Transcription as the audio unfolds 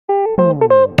We're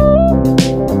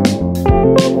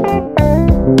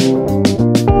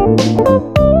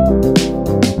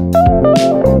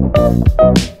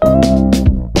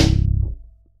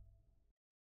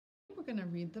going to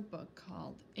read the book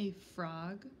called A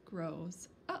Frog Grows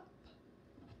Up.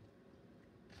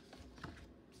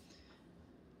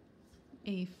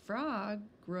 A Frog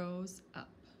Grows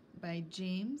Up by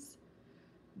James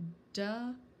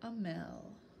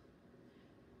Duhamel.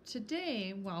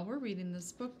 Today, while we're reading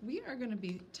this book, we are going to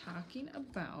be talking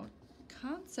about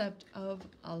concept of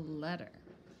a letter.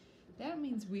 That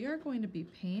means we are going to be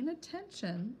paying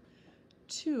attention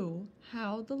to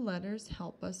how the letters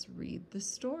help us read the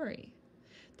story.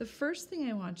 The first thing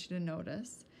I want you to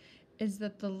notice is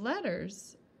that the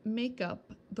letters make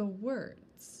up the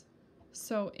words.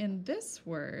 So in this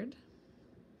word,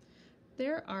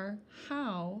 there are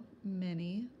how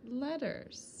many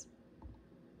letters?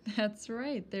 That's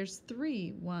right, there's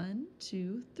 3. 1,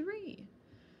 2, 3.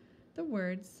 The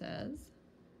word says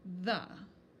the.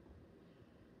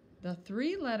 The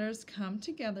 3 letters come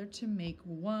together to make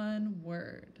one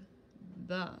word,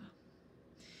 the.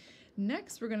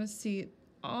 Next, we're going to see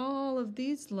all of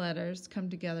these letters come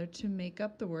together to make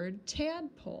up the word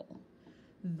tadpole,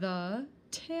 the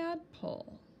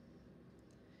tadpole.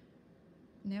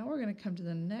 Now we're going to come to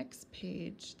the next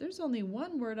page. There's only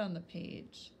one word on the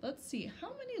page. Let's see,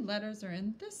 how many letters are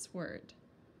in this word?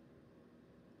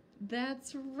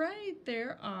 That's right,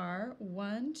 there are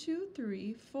 1, 2,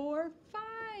 3, 4,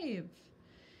 5.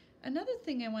 Another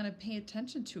thing I want to pay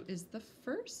attention to is the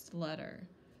first letter.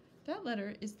 That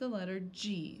letter is the letter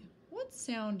G. What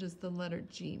sound does the letter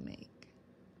G make?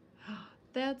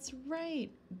 That's right,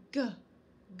 G,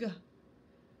 G.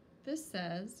 This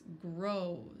says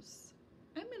grows.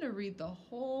 I'm going to read the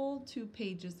whole 2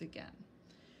 pages again.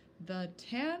 The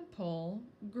tadpole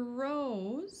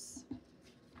grows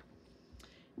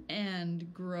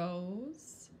and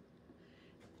grows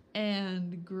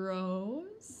and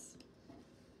grows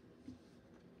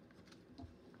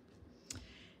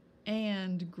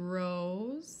and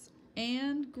grows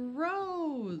and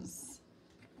grows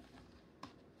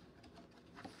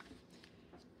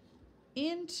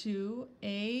into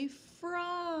a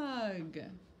frog.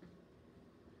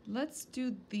 Let's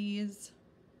do these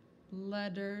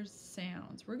letter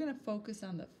sounds. We're going to focus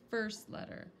on the first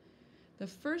letter. The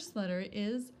first letter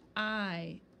is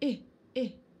I.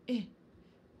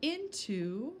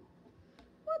 Into,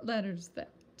 what letter is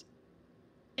that?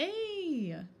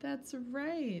 A. That's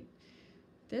right.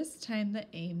 This time the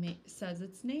A says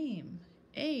its name.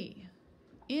 A.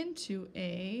 Into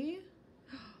a,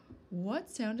 what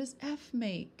sound does F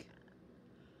make?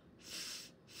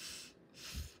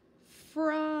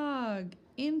 Frog.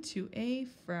 Into a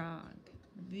frog.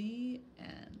 The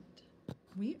end.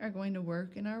 We are going to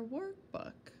work in our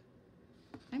workbook.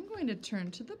 I'm going to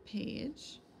turn to the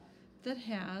page that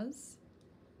has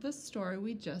the story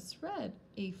we just read.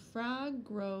 A frog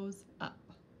grows up.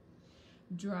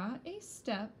 Draw a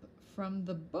step from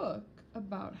the book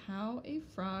about how a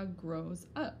frog grows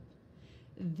up.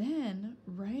 Then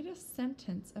write a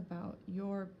sentence about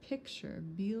your picture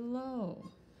below.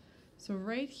 So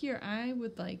right here, I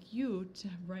would like you to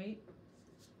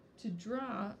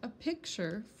draw a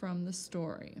picture from the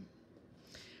story.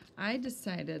 I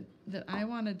decided that I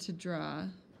wanted to draw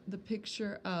the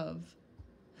picture of,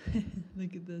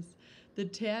 look at this, the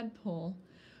tadpole,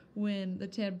 when the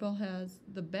tadpole has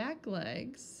the back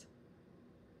legs,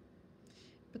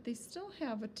 but they still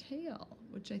have a tail,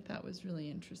 which I thought was really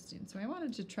interesting. So I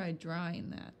wanted to try drawing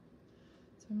that.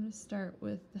 So I'm going to start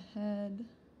with the head,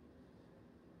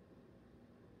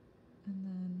 and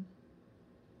then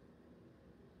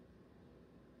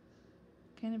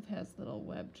kind of has little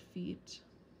webbed feet,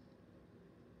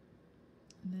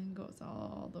 and then goes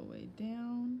all the way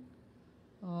down,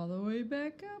 all the way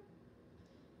back up.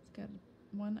 It's got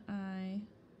one eye.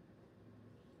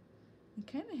 It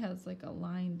kind of has like a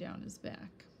line down his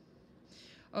back.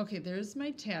 Okay, there's my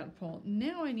tadpole.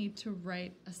 Now I need to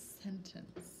write a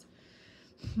sentence.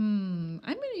 I'm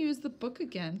going to use the book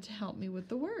again to help me with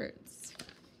the words.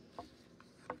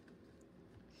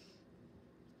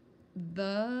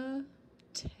 The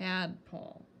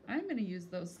tadpole. I'm going to use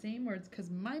those same words because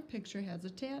my picture has a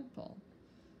tadpole.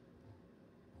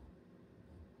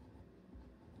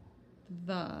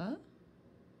 The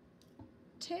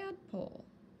tadpole.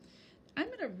 I'm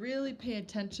going to really pay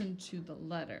attention to the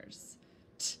letters.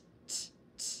 T, t,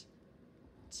 t.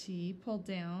 T, pull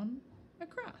down,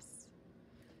 across.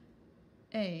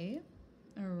 A,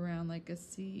 around like a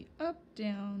C, up,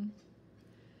 down.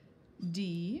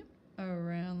 D,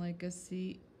 around like a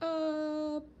C,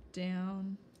 up,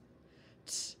 down.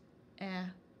 T, a,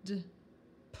 d,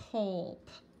 pull,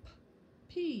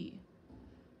 P,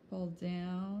 pull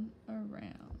down,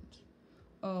 around.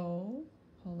 O,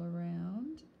 pull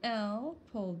around. L,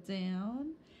 pull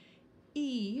down.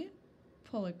 E,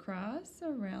 pull across,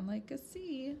 around like a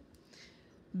C.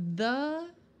 The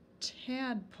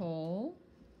tadpole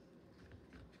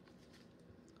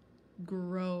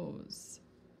grows.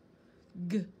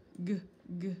 G, g,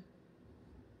 g.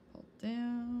 Pull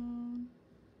down.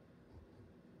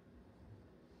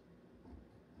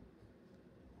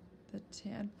 The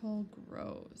tadpole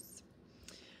grows.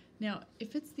 Now,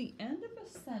 if it's the end of a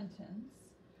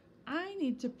sentence, I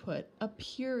need to put a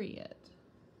period.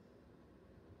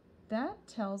 That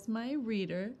tells my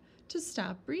reader to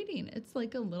stop reading. It's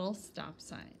like a little stop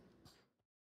sign.